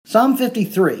Psalm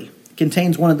 53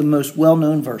 contains one of the most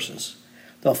well-known verses.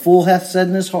 The fool hath said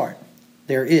in his heart,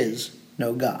 there is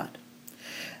no God.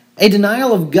 A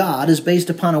denial of God is based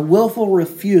upon a willful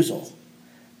refusal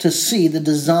to see the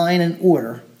design and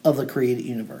order of the created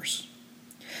universe.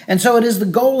 And so it is the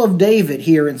goal of David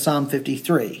here in Psalm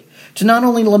 53 to not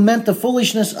only lament the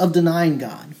foolishness of denying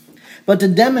God, but to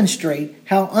demonstrate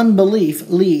how unbelief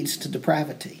leads to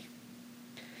depravity.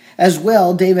 As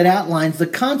well, David outlines the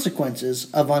consequences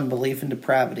of unbelief and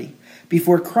depravity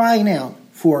before crying out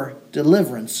for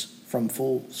deliverance from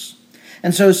fools.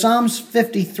 And so Psalm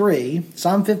 53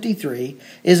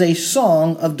 is a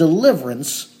song of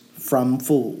deliverance from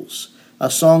fools.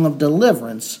 A song of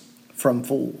deliverance from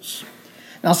fools.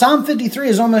 Now, Psalm 53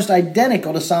 is almost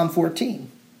identical to Psalm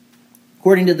 14.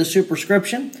 According to the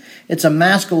superscription, it's a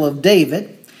maskil of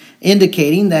David,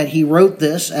 indicating that he wrote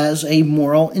this as a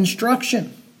moral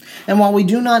instruction. And while we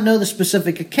do not know the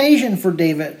specific occasion for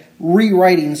David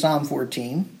rewriting Psalm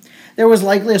 14, there was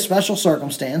likely a special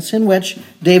circumstance in which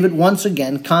David once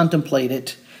again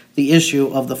contemplated the issue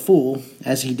of the fool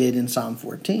as he did in Psalm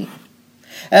 14.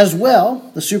 As well,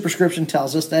 the superscription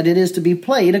tells us that it is to be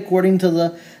played according to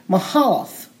the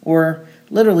Mahalath, or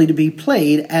literally to be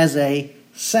played as a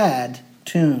sad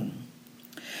tune.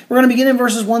 We're going to begin in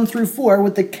verses 1 through 4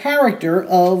 with the character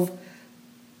of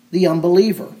the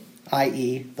unbeliever,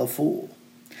 i.e. the fool.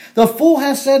 The fool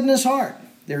has said in his heart,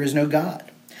 there is no God.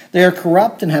 They are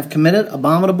corrupt and have committed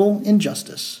abominable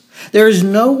injustice. There is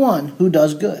no one who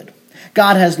does good.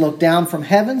 God has looked down from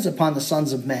heavens upon the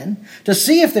sons of men to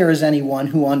see if there is anyone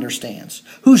who understands,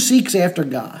 who seeks after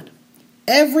God.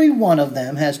 Every one of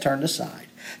them has turned aside.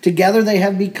 Together they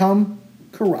have become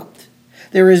corrupt.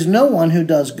 There is no one who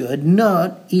does good,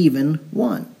 not even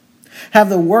one. Have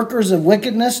the workers of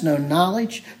wickedness no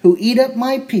knowledge, who eat up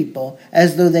my people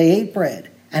as though they ate bread,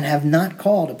 and have not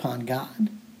called upon God?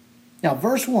 Now,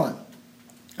 verse 1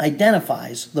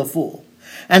 identifies the fool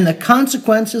and the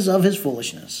consequences of his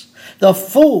foolishness. The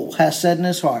fool has said in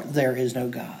his heart, there is no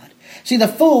God. See, the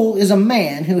fool is a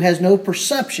man who has no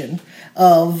perception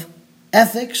of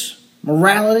ethics,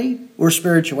 morality, or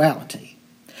spirituality.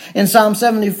 In Psalm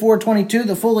 74:22,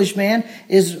 the foolish man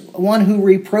is one who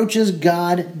reproaches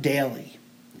God daily.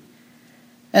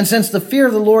 And since the fear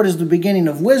of the Lord is the beginning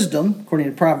of wisdom, according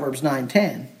to Proverbs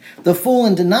 9:10, the fool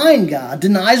in denying God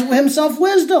denies himself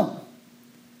wisdom.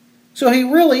 So he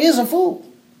really is a fool.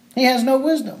 He has no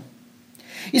wisdom.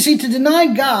 You see, to deny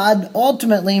God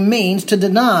ultimately means to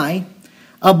deny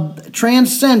a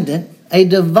transcendent, a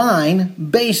divine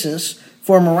basis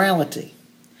for morality.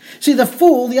 See, the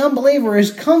fool, the unbeliever,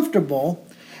 is comfortable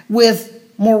with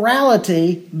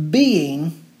morality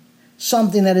being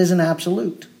something that isn't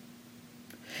absolute.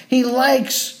 He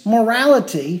likes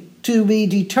morality to be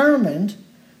determined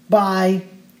by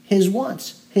his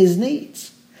wants, his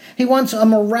needs. He wants a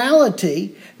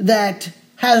morality that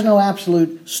has no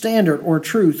absolute standard or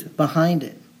truth behind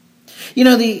it. You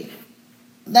know,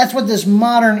 that's what this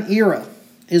modern era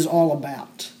is all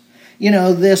about. You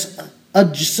know, this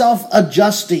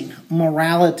self-adjusting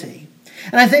morality.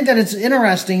 And I think that it's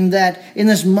interesting that in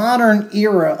this modern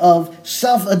era of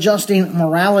self-adjusting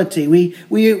morality,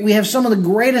 we have some of the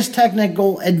greatest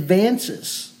technical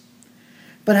advances.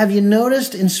 But have you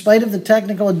noticed, in spite of the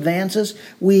technical advances,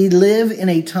 we live in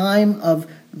a time of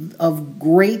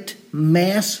great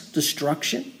mass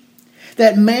destruction?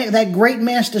 That great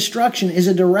mass destruction is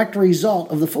a direct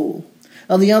result of the fool,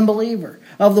 of the unbeliever,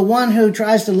 of the one who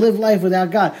tries to live life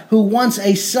without God, who wants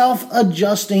a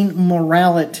self-adjusting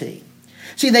morality.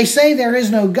 See, they say there is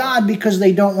no God because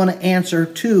they don't want to answer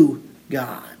to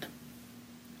God.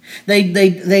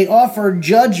 They offer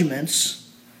judgments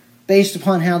based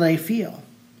upon how they feel.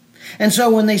 And so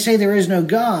when they say there is no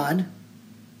God,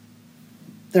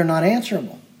 they're not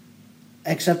answerable,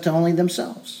 except to only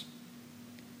themselves.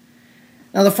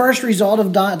 Now, the first result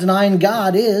of denying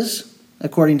God is,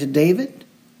 according to David,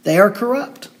 they are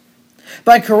corrupt.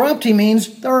 By corrupt, he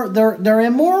means they're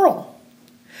immoral.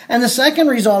 And the second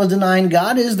result of denying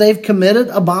God is they've committed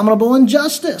abominable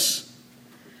injustice.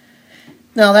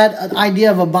 Now, that idea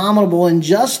of abominable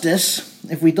injustice,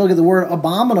 if we look at the word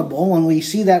abominable, when we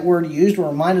see that word used, we're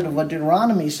reminded of what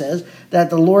Deuteronomy says,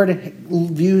 that the Lord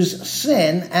views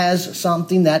sin as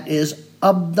something that is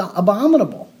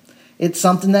abominable. It's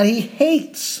something that he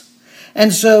hates.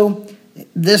 And so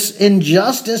this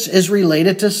injustice is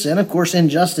related to sin. Of course,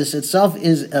 injustice itself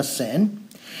is a sin.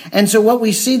 And so what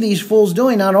we see these fools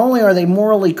doing, not only are they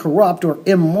morally corrupt or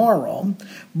immoral,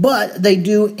 but they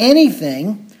do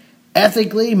anything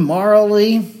ethically,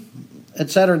 morally,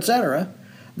 etc.,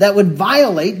 that would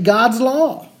violate God's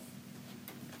law.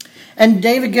 And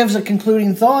David gives a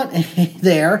concluding thought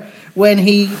there when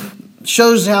he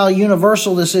shows how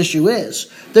universal this issue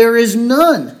is. There is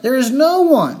none, there is no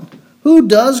one who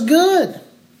does good.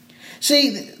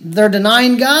 See, they're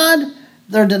denying God,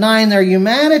 they're denying their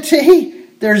humanity.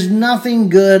 There's nothing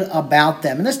good about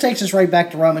them. And this takes us right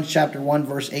back to Romans chapter 1,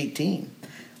 verse 18,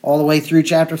 all the way through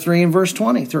chapter 3 and verse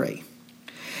 23.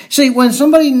 See, when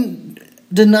somebody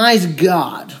denies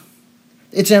God,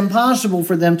 it's impossible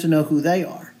for them to know who they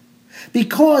are,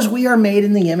 because we are made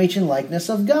in the image and likeness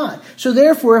of God. So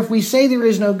therefore, if we say there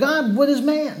is no God, what is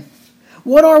man?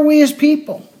 What are we as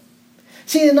people?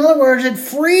 See, in other words, it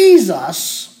frees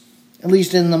us, at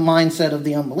least in the mindset of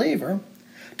the unbeliever,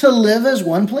 to live as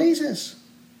one pleases.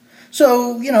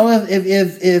 So,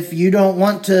 if you don't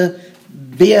want to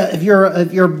be if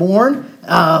you're born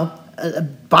a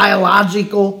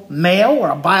biological male or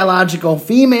a biological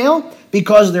female,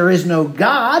 because there is no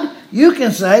God, you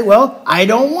can say, well, I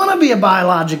don't want to be a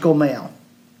biological male.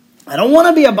 I don't want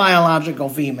to be a biological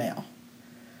female.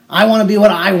 I want to be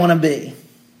what I want to be.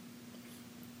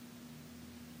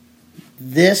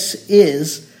 This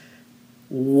is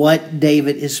what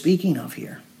David is speaking of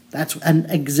here. That's an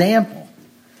example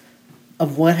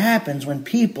of what happens when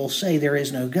people say there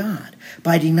is no God.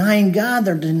 By denying God,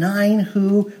 they're denying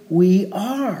who we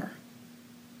are.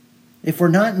 If we're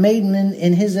not made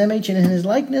in His image and in His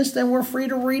likeness, then we're free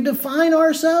to redefine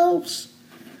ourselves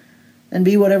and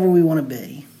be whatever we want to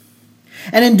be.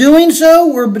 And in doing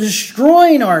so, we're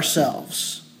destroying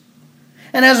ourselves.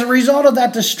 And as a result of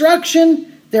that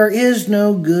destruction, there is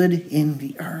no good in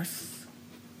the earth.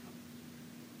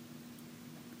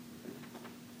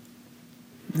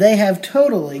 They have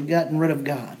totally gotten rid of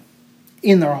God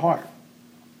in their heart.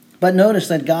 But notice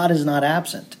that God is not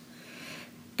absent.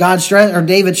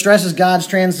 David stresses God's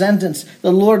transcendence.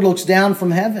 The Lord looks down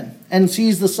from heaven and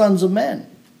sees the sons of men.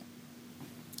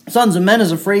 Sons of men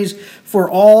is a phrase for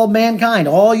all mankind,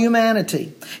 all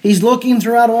humanity. He's looking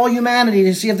throughout all humanity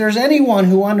to see if there's anyone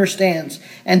who understands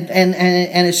and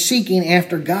is seeking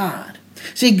after God.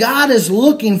 See, God is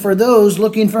looking for those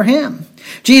looking for Him.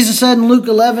 Jesus said in Luke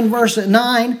 11, verse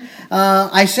 9,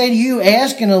 I say to you,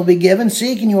 ask and it will be given,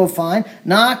 seek and you will find,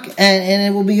 knock and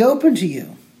it will be open to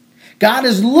you. God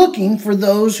is looking for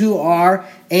those who are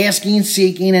asking,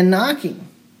 seeking, and knocking.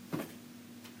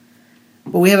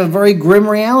 But we have a very grim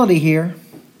reality here.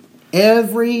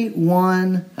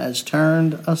 Everyone has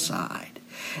turned aside.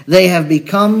 They have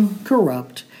become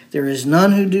corrupt. There is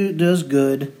none who does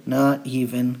good, not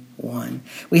even one.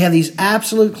 We have these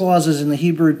absolute clauses in the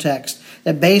Hebrew text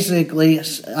that basically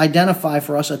identify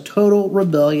for us a total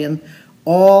rebellion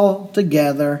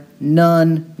altogether.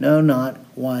 None, no, not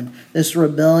one. This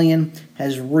rebellion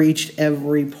has reached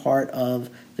every part of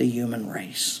the human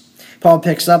race. Paul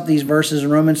picks up these verses in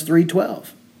Romans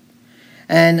 3:12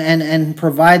 and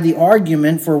provide the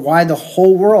argument for why the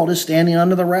whole world is standing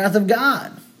under the wrath of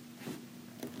God.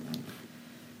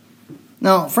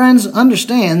 Now, friends,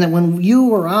 understand that when you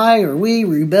or I or we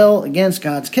rebel against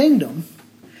God's kingdom,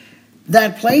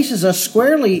 that places us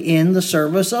squarely in the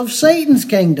service of Satan's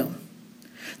kingdom,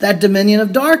 that dominion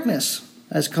of darkness,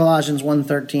 as Colossians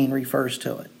 1:13 refers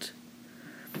to it.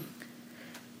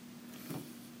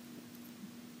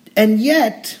 And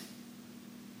yet,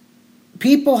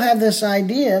 people have this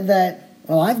idea that,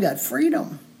 well, I've got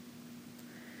freedom.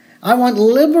 I want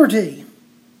liberty.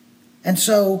 And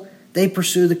so they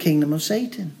pursue the kingdom of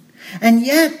Satan. And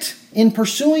yet, in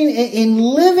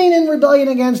living in rebellion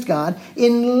against God,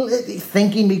 in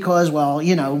thinking because, well,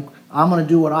 I'm going to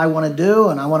do what I want to do,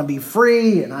 and I want to be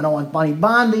free, and I don't want any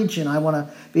bondage, and I want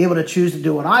to be able to choose to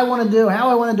do what I want to do, how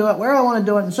I want to do it, where I want to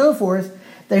do it, and so forth.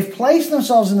 They've placed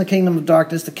themselves in the kingdom of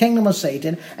darkness, the kingdom of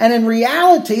Satan, and in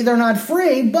reality, they're not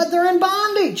free, but they're in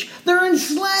bondage. They're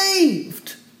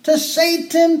enslaved to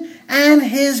Satan and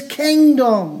his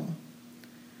kingdom.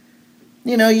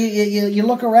 You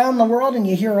look around the world and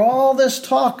you hear all this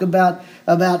talk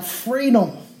about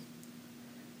freedom.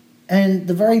 And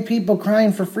the very people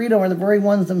crying for freedom are the very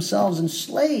ones themselves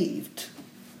enslaved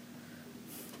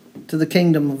to the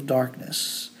kingdom of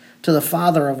darkness, to the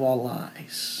father of all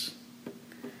lies.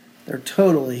 They're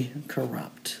totally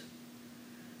corrupt.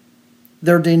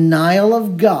 Their denial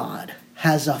of God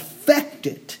has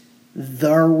affected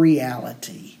their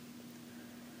reality.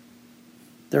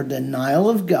 Their denial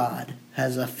of God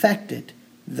has affected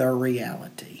their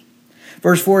reality.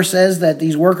 Verse 4 says that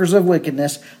these workers of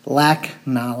wickedness lack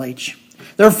knowledge.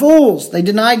 They're fools. They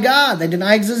deny God. They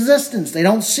deny His existence. They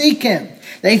don't seek Him.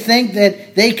 They think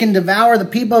that they can devour the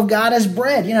people of God as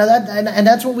bread. And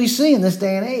that's what we see in this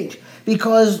day and age.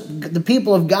 Because the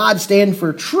people of God stand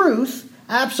for truth,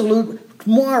 absolute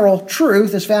moral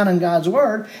truth is found in God's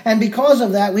Word. And because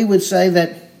of that, we would say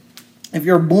that if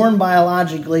you're born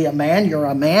biologically a man, you're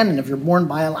a man. And if you're born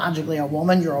biologically a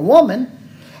woman, you're a woman.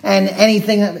 And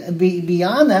anything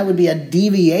beyond that would be a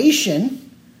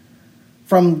deviation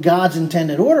from God's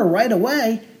intended order right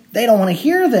away. They don't want to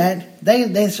hear that.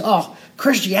 They say, oh,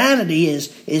 Christianity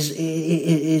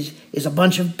is a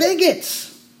bunch of bigots.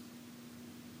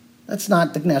 That's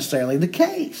not necessarily the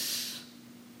case.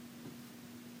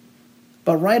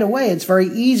 But right away, it's very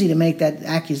easy to make that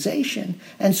accusation.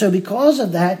 And so because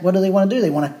of that, what do they want to do?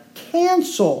 They want to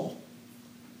cancel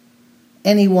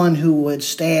anyone who would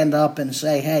stand up and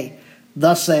say, hey,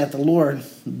 thus saith the Lord,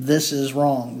 this is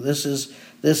wrong. This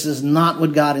is not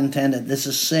what God intended. This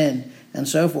is sin, and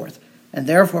so forth. And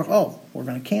therefore, we're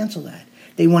going to cancel that.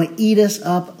 They want to eat us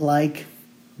up like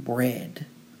bread.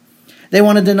 They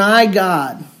want to deny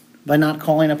God by not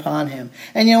calling upon Him.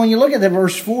 And when you look at the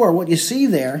verse 4, what you see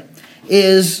there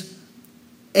is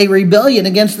a rebellion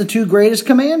against the two greatest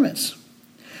commandments.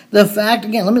 The fact,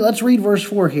 again, let's read verse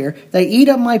 4 here. They eat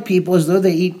up my people as though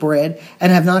they eat bread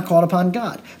and have not called upon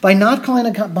God. By not calling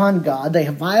upon God, they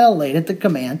have violated the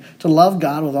command to love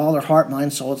God with all their heart,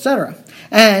 mind, soul, etc.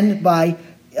 And by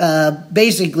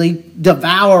basically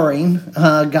devouring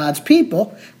God's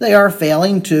people, they are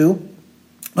failing to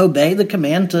obey the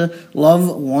command to love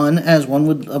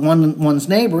one's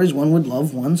neighbor as one would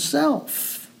love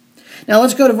oneself. Now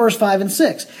let's go to verse 5 and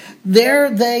 6.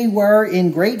 There they were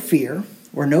in great fear,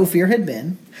 where no fear had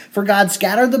been, for God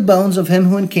scattered the bones of him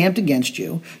who encamped against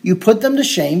you. You put them to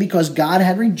shame because God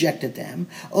had rejected them.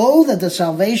 Oh, that the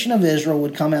salvation of Israel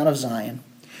would come out of Zion.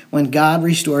 When God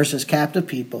restores his captive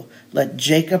people, let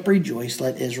Jacob rejoice,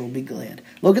 let Israel be glad.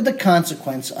 Look at the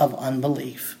consequence of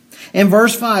unbelief. In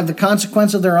verse 5, the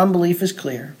consequence of their unbelief is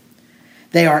clear.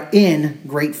 They are in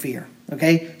great fear.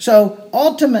 Okay? So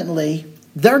ultimately,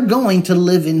 they're going to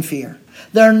live in fear.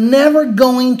 They're never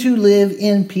going to live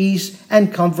in peace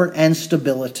and comfort and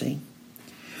stability.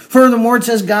 Furthermore, it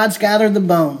says God scattered the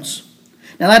bones.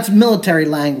 Now that's military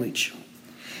language.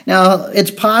 Now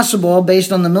it's possible,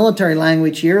 based on the military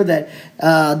language here,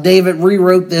 that David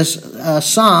rewrote this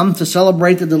psalm to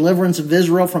celebrate the deliverance of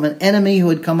Israel from an enemy who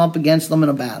had come up against them in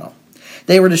a battle.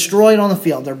 They were destroyed on the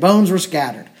field. Their bones were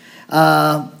scattered.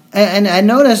 And I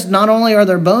notice not only are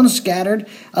their bones scattered,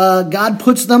 God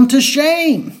puts them to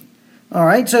shame. All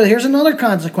right, so here's another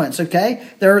consequence, okay?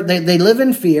 They live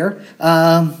in fear.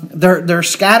 They're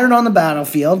scattered on the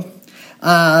battlefield.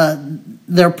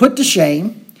 They're put to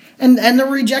shame. And they're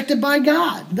rejected by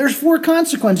God. There's 4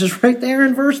 consequences right there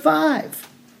in verse 5.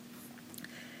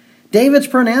 David's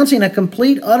pronouncing a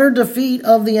complete, utter defeat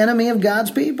of the enemy of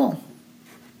God's people.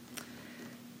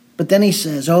 But then he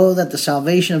says, oh, that the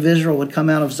salvation of Israel would come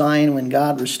out of Zion when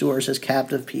God restores his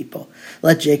captive people.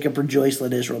 Let Jacob rejoice,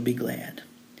 let Israel be glad.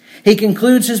 He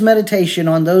concludes his meditation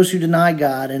on those who deny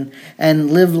God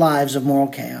and live lives of moral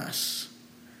chaos.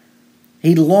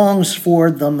 He longs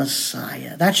for the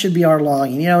Messiah. That should be our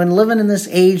longing. And living in this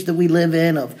age that we live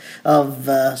in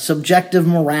of subjective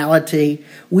morality,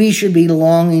 we should be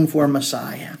longing for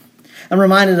Messiah. I'm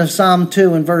reminded of Psalm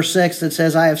 2 and verse 6 that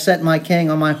says, I have set my king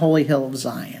on my holy hill of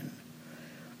Zion.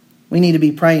 We need to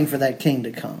be praying for that king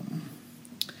to come.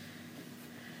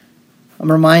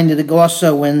 I'm reminded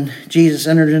also when Jesus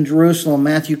entered in Jerusalem,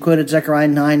 Matthew quoted Zechariah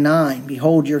 9:9,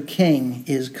 behold, your king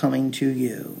is coming to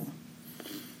you.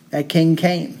 That king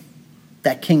came.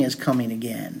 That king is coming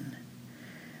again.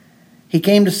 He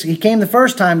came the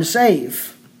first time to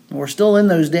save. And we're still in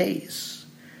those days.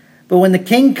 But when the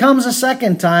king comes a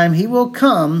second time, he will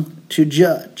come to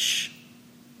judge.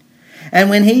 And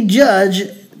when he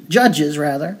judges,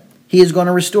 he is going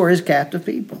to restore his captive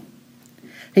people.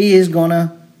 He is going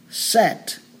to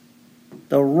set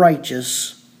the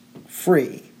righteous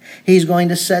free. He's going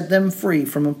to set them free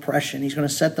from oppression. He's going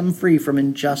to set them free from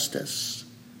injustice.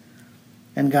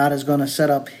 And God is going to set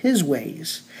up his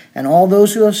ways. And all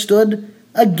those who have stood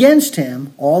against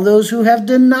him, all those who have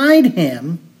denied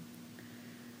him,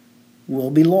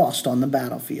 will be lost on the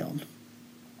battlefield.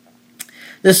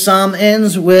 This psalm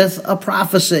ends with a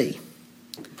prophecy.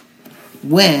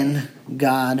 When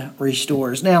God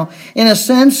restores. Now, in a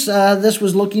sense, this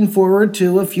was looking forward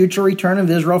to a future return of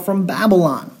Israel from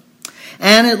Babylon.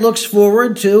 And it looks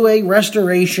forward to a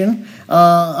restoration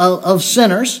of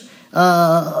sinners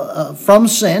from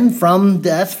sin, from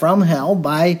death, from hell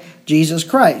by Jesus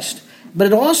Christ. But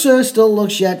it also still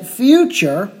looks yet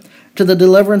future to the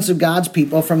deliverance of God's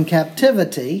people from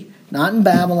captivity, not in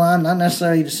Babylon, not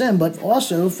necessarily to sin, but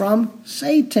also from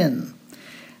Satan,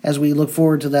 as we look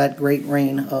forward to that great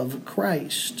reign of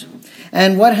Christ.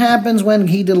 And what happens when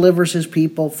he delivers his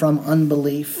people from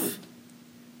unbelief?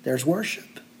 there's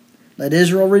worship. Let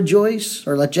Israel rejoice,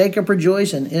 or let Jacob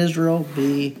rejoice, and Israel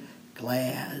be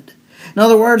glad. In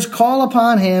other words, call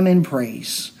upon him in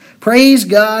praise. Praise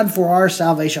God for our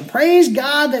salvation. Praise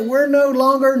God that we're no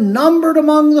longer numbered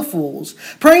among the fools.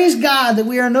 Praise God that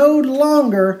we are no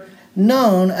longer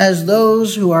known as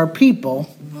those who are people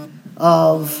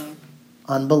of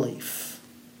unbelief.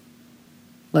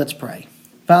 Let's pray.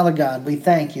 Father God, we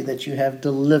thank you that you have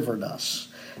delivered us,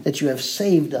 that you have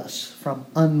saved us from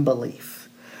unbelief.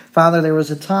 Father, there was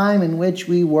a time in which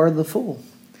we were the fool.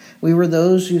 We were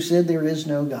those who said there is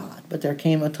no God. But there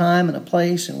came a time and a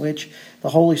place in which the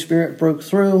Holy Spirit broke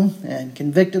through and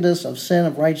convicted us of sin,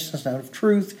 of righteousness, and of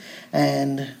truth.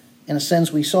 And in a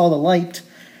sense, we saw the light,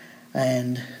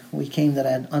 and we came to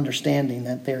that understanding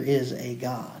that there is a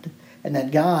God, and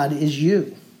that God is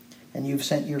you. And you've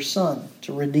sent your Son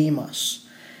to redeem us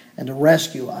and to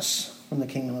rescue us from the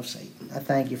kingdom of Satan. I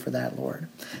thank you for that, Lord.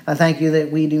 I thank you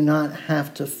that we do not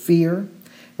have to fear,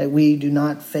 that we do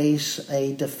not face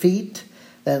a defeat,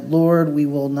 that, Lord, we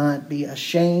will not be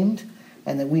ashamed,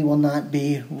 and that we will not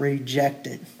be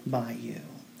rejected by you.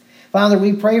 Father,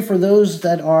 we pray for those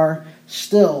that are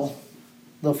still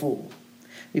the fool.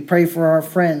 We pray for our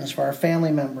friends, for our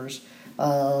family members,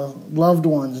 loved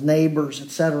ones, neighbors,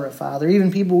 etc., Father,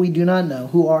 even people we do not know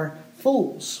who are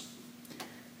fools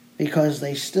because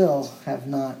they still have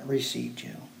not received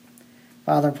you.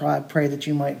 Father, I pray that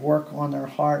you might work on their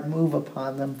heart, move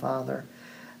upon them, Father,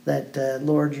 that,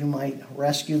 Lord, you might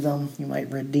rescue them, you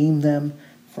might redeem them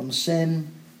from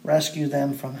sin, rescue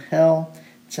them from hell,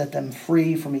 set them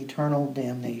free from eternal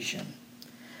damnation.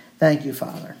 Thank you,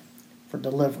 Father, for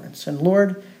deliverance. And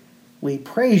Lord, we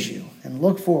praise you and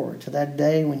look forward to that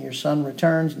day when your Son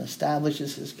returns and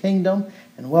establishes his kingdom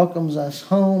and welcomes us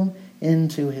home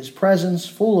into his presence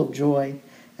full of joy,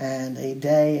 and a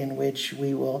day in which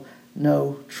we will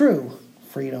know true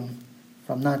freedom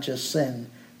from not just sin,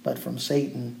 but from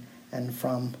Satan and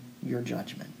from your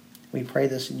judgment. We pray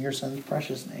this in your Son's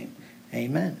precious name.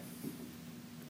 Amen.